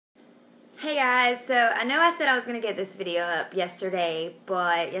Hey guys, so I know I said I was going to get this video up yesterday,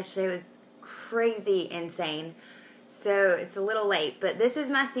 but yesterday was crazy insane, so it's a little late. But this is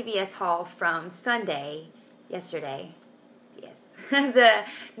my CVS haul from Sunday, yesterday, yes, the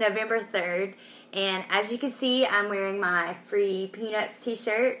November 3rd. And as you can see, I'm wearing my Free Peanuts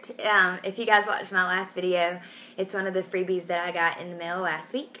t-shirt. If you guys watched my last video, it's one of the freebies that I got in the mail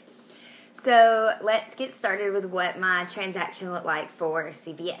last week. So let's get started with what my transaction looked like for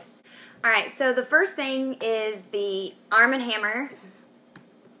CVS. Alright, so the first thing is the Arm & Hammer,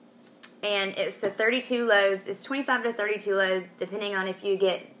 and it's the 32 loads. It's 25 to 32 loads, depending on if you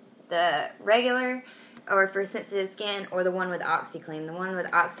get the regular or for sensitive skin or the one with OxyClean. The one with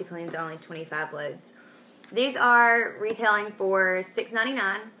OxyClean is only 25 loads. These are retailing for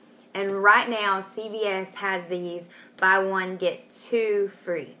 $6.99, and right now CVS has these buy one get two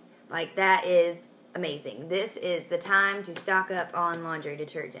free. Like, that is amazing. This is the time to stock up on laundry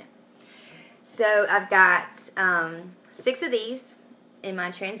detergent. So I've got 6 of these in my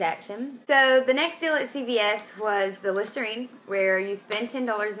transaction. So the next deal at CVS was the Listerine, where you spend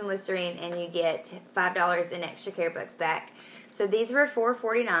 $10 in Listerine and you get $5 in extra care bucks back. So these were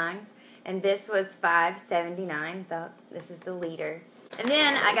 $4.49 and this was $5.79. This is the liter. And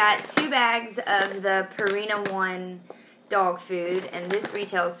then I got 2 bags of the Purina One dog food, and this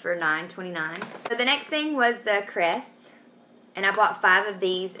retails for $9.29. So the next thing was the Crest. And I bought 5 of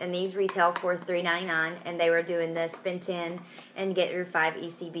these, and these retail for $3.99, and they were doing the spend 10 and get your 5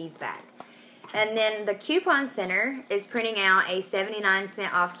 ECBs back. And then the Coupon Center is printing out a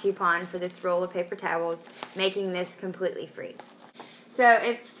 79-cent off coupon for this roll of paper towels, making this completely free. So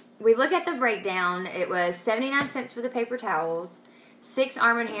if we look at the breakdown, it was 79 cents for the paper towels, 6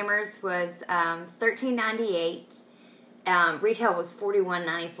 Arm & Hammers was $13.98. Retail was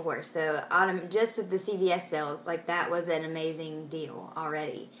 $41.94, so just with the CVS sales, like, that was an amazing deal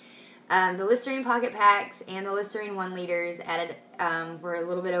already. The Listerine pocket packs and the Listerine 1 liters added were a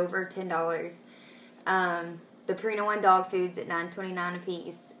little bit over $10. The Purina One dog foods at $9.29 a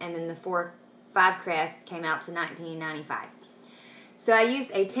piece, and then the 5 Crests came out to $19.95. So I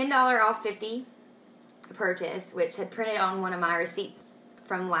used a $10 off 50 purchase, which had printed on one of my receipts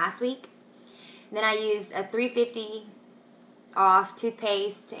from last week. Then I used a $3.50 off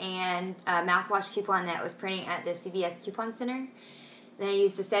toothpaste and mouthwash coupon that was printing at the CVS Coupon Center. Then I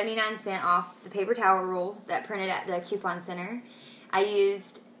used the 79-cent off the paper towel roll that printed at the Coupon Center. I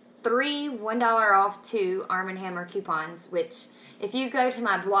used 3 $1 off 2 Arm & Hammer coupons, which, if you go to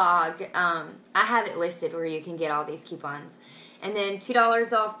my blog, I have it listed where you can get all these coupons. And then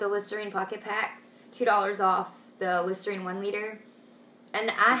 $2 off the Listerine pocket packs, $2 off the Listerine 1 liter. And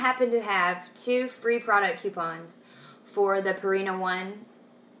I happen to have 2 free product coupons for the Purina One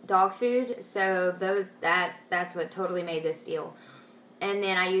dog food, so that's what totally made this deal. And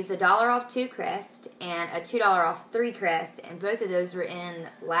then I used $1 off 2 Crest and a $2 off 3 Crest, and both of those were in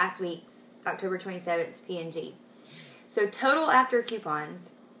last week's October 27th P&G. So total after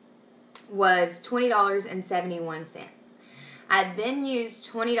coupons was $20.71. I then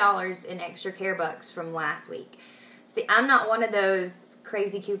used $20 in extra care bucks from last week. See, I'm not one of those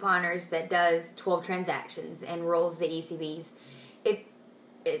crazy couponers that does 12 transactions and rolls the ECBs.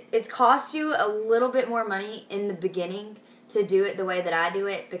 It costs you a little bit more money in the beginning to do it the way that I do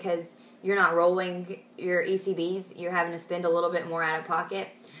it, because you're not rolling your ECBs. You're having to spend a little bit more out of pocket.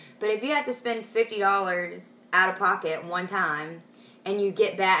 But if you have to spend $50 out of pocket one time and you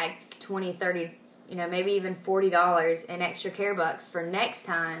get back 20, 30, maybe even $40 in extra care bucks for next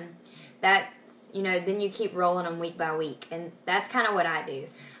time, then you keep rolling them week by week. And that's kind of what I do.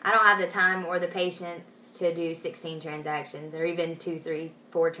 I don't have the time or the patience to do 16 transactions or even 2, 3,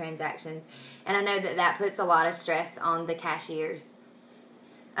 4 transactions. And I know that puts a lot of stress on the cashiers.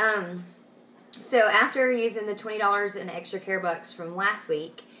 So after using the $20 in extra care bucks from last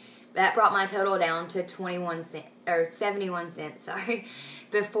week, that brought my total down to 71 cents,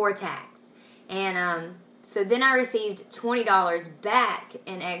 before tax. And so then I received $20 back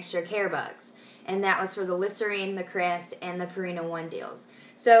in extra care bucks. And that was for the Listerine, the Crest, and the Purina One deals.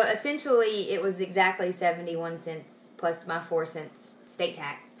 So essentially, it was exactly 71 cents plus my 4 cents state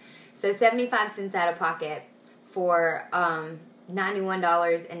tax. So 75 cents out of pocket for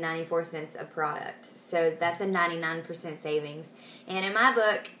 $91.94 a product. So that's a 99% savings. And in my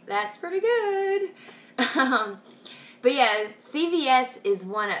book, that's pretty good. But yeah, CVS is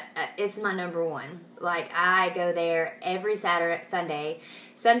it's my number one. Like, I go there every Sunday.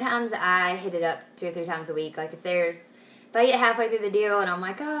 Sometimes I hit it up 2 or 3 times a week. Like, if I get halfway through the deal and I'm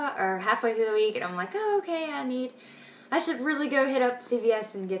like, or halfway through the week and I'm like, okay, I should really go hit up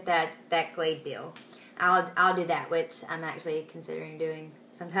CVS and get that Glade deal. I'll do that, which I'm actually considering doing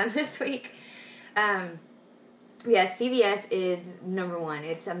sometime this week. Yeah, CVS is number one.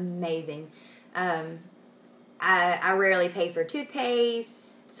 It's amazing. I rarely pay for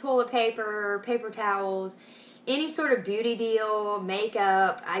toothpaste, toilet paper, paper towels, any sort of beauty deal,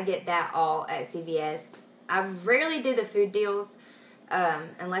 makeup. I get that all at CVS. I rarely do the food deals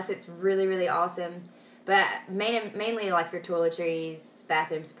unless it's really, really awesome. But mainly like your toiletries,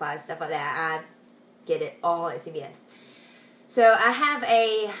 bathroom supplies, stuff like that, I get it all at CVS. So I have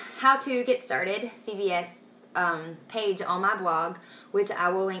a how to get started CVS page on my blog, which I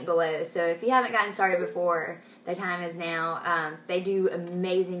will link below. So if you haven't gotten started before, the time is now. They do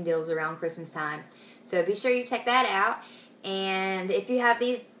amazing deals around Christmas time. So be sure you check that out. And if you have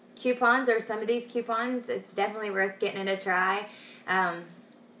these coupons or some of these coupons, it's definitely worth getting it a try.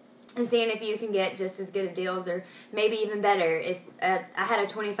 And seeing if you can get just as good of deals or maybe even better. If I had a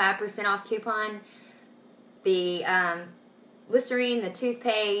 25% off coupon, the Listerine, the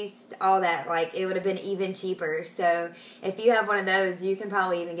toothpaste, all that, like, it would have been even cheaper. So if you have one of those, you can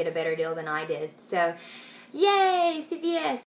probably even get a better deal than I did. So, yay, CVS!